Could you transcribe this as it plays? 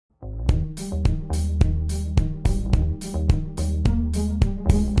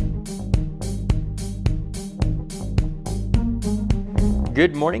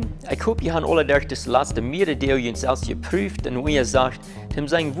Good morning. Ik hoop je alle dag das laatste middendeel je zelfs geprüft en hoe je zegt, hem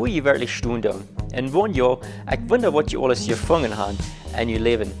zeggen wo je wirklich stehen doen. En wanneer ja, ik wonder wat je alles gevangen hebt in je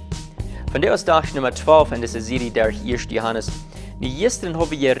leven. Vandaag dag nummer 12 in deze serie der 1. Johannes. Nu gisteren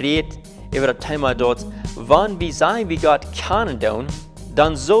hebben we geredet over het thema dat, wanneer we zijn wie God kunnen doen,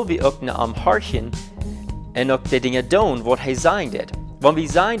 dan zullen we ook naar hem horchen en ook de dingen doen wat hij zegt dat. Wanneer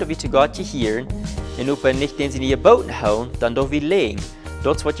we zijn dat we te God gehören en ook niet den in je boten houden, dan doen we leeg.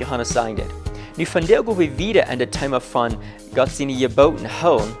 Dat is wat Johannes zegt. Nu vandaag gaan we weer in het thema van God in je boten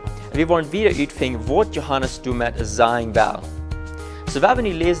houden. En we wollen weer uitvinden wat Johannes met zeggen wil. So we hebben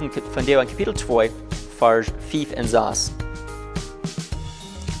nu lezen vandaag in Kapitel 2, Vers 5 en 6.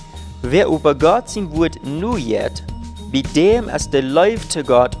 Wer über Gott sein Wort nu jet, bei dem ist der Life zu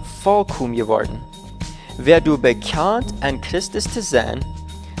Gott vollkommen geworden. Wer du bekannt an Christus zu sein,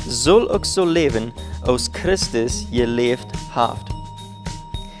 soll auch so leben, aus Christus gelebt habt.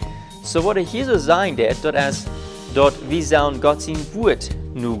 So wat hier so sagen dat ist, dort wir sollen Gott sein Wort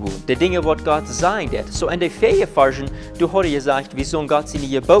nu gehen. Die Dinge, was Gott sagt. So in der Versen, du hast gesagt, wir sollen Gott seine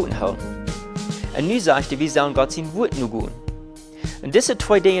Geboten halten. Und nu sagt er, wir sollen Gott sein Wort nu gehen. Und diese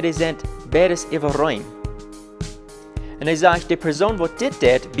zwei Dinge, die sind beides überein. Und er sagt, die Person, die das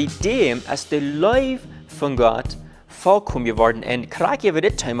tut, bei dem ist der Life von Gott vollkommen geworden. Und gerade über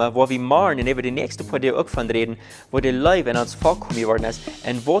das Thema, wo wir morgen und über die nächsten paar Tage auch von reden, wo der Life in uns vollkommen geworden ist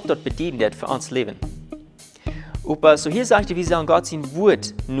und was dort bedient hat für uns Leben. Aber so hier sagt er, wir sollen Gott sein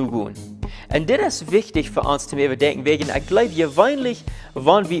Wort nu gehen. Und das ist wichtig für uns zu überdenken, wegen ich glaube, gewöhnlich,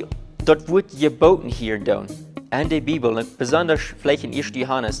 wenn wir dort Wort geboten hier tun, in der Bibel, und besonders vielleicht in 1.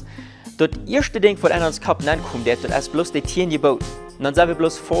 Johannes, das erste Ding, was in uns Kopf kommt, das ist bloß die 10 Geboten. Und dann sind wir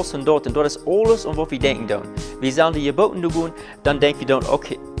bloß fast und dort ist alles, um was wir denken tun. Wir sollen die Geboten nu gehen, dann denken wir dann,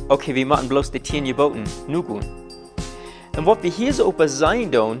 okay, wir machen bloß die 10 Geboten nu gehen. Und was wir hier so über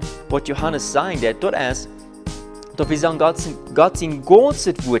sein tun, was Johannes sagt, das ist, dass wir sollen Gott sein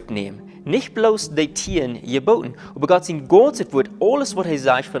ganzes Wort nehmen. Nicht bloß die 10 Geboten, aber Gott sein ganzes Wort, alles was er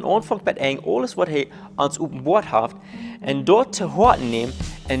sagt, von Anfang bis Ende, alles was er uns offenbart hat, und dort zu Horten nehmen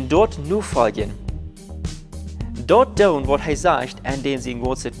und dort nur folgen. Dort tun, was er sagt, und den sein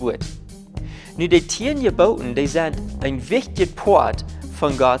ganzes Wort. Nun, die 10 Geboten, die sind ein wichtiger Part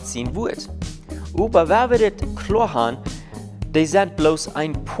von Gott sein Wort. Aber wenn wir das klar haben, die sind bloß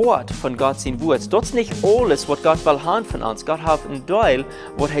ein Port von Gott sein Wort. Das ist nicht alles, was Gott will haben von uns. Gott hat einen Teil,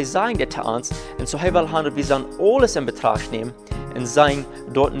 was er sagt zu uns. Und so er will haben, dass wir sollen alles in Betracht nehmen und sein,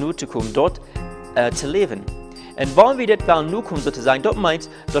 dort nur zu kommen, dort zu leben. Und wenn wir das wollen, nur kommen sozusagen, das meint,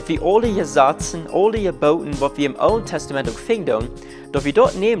 dass wir alle Gesetze, alle Geboten, was wir im Alten Testament auch finden, dass wir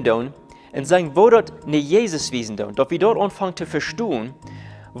dort nehmen und sagen, wo dort nicht Jesus wiesen, dass wir dort anfangen zu verstehen,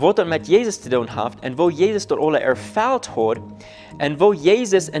 was dort mit Jesus zu tun hat und wo Jesus dort alle erfüllt hat und wo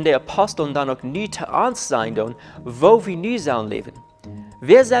Jesus und die Aposteln dann auch nie zu uns sein tun, wo wir nie sollen leben.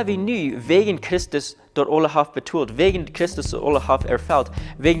 Wer sind wir nie wegen Christus dort alle hat betont, wegen Christus dort alle hat erfüllt,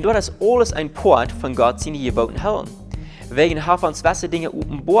 wegen dort ist alles ein Port von Gott seine Geboten halten. Wegen hat uns gewisse Dinge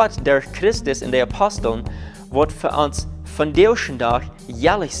offenbart der Christus und die Aposteln, was für uns von der Tag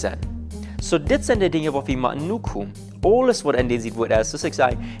jährlich sind. So das sind die Dinge, die wir machen nu kommen. Alles, was in diesem Wort ist, das ich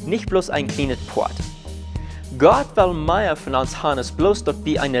sage, nicht bloß ein kleines Port. Gott will mehr von uns haben, als bloß dort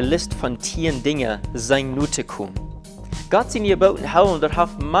wie eine Liste von 10 Dingen sein Nute kommen. Gott sind Geboten hauen, dort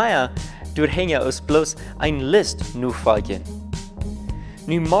hat mehr durchhängen, als bloß eine Liste nur folgen.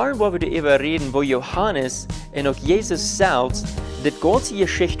 Nun morgen wollen wir darüber reden, wo Johannes und auch Jesus selbst die ganze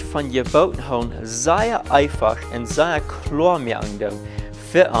Geschichte von Geboten hauen, sehr einfach und sehr klar machen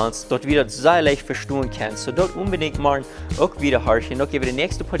für uns, dort wir das sehr leicht verstehen können. So dort unbedingt morgen auch wieder horchen, auch über die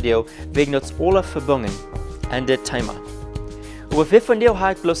nächste paar Tage, wegen uns alle verbunden an das Thema. Aber wir von dir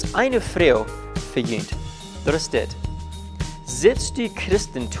hat bloß eine Frage verdient. Das ist das. Setzt du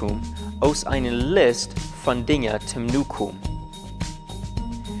Christentum aus einer Liste von Dingen zum Nu-Kommen?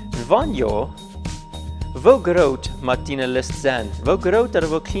 Wenn ja, wo groß muss deine Liste sein? Wo groß oder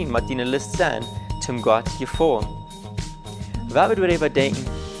wo klein muss deine Liste sein, zum Gott gefallen? Wenn wir darüber denken,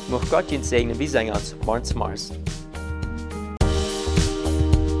 mag Gott uns segnen, wir sehen uns morgen zum Mars.